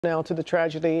Now to the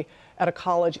tragedy at a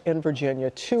college in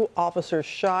Virginia. 2 officers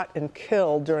shot and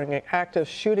killed during an active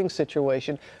shooting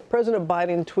situation. President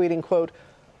Biden tweeting, quote,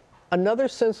 "Another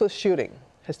senseless shooting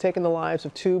has taken the lives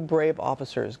of 2 brave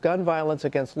officers. Gun violence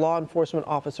against law enforcement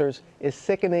officers is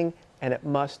sickening and it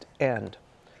must end."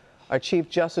 Our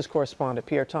Chief Justice correspondent,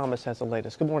 Pierre Thomas, has the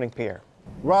latest. Good morning, Pierre.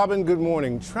 Robin, good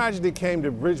morning. Tragedy came to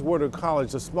Bridgewater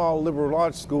College, a small liberal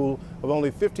arts school of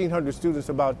only 1,500 students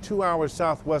about 2 hours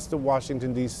southwest of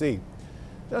Washington, D.C.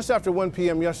 Just after 1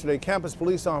 p.m. yesterday, campus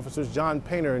police officers John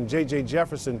Painter and J.J.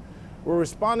 Jefferson were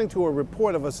responding to a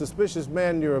report of a suspicious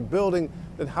man near a building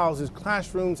that houses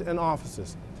classrooms and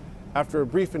offices. After a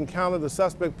brief encounter, the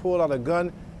suspect pulled out a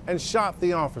gun and shot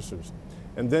the officers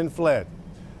and then fled.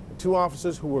 The 2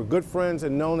 officers, who were good friends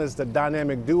and known as the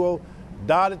dynamic duo,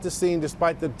 died at the scene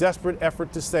despite the desperate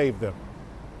effort to save them.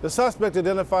 The suspect,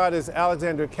 identified as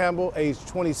Alexander Campbell, aged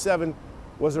 27,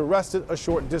 was arrested a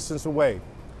short distance away.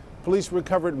 Police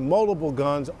recovered multiple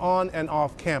guns on and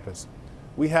off campus.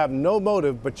 We have no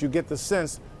motive, but you get the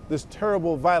sense this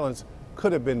terrible violence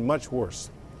could have been much worse.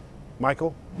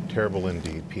 Michael? Terrible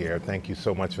indeed, Pierre. Thank you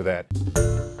so much for that.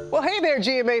 Well, hey there,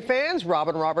 GMA fans.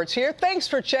 Robin Roberts here. Thanks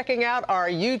for checking out our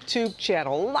YouTube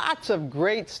channel. Lots of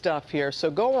great stuff here. So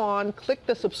go on, click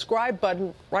the subscribe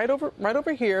button right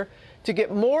over here to get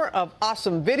more of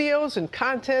awesome videos and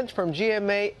content from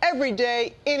GMA every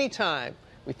day, anytime.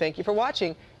 We thank you for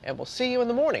watching, and we'll see you in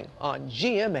the morning on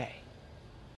GMA.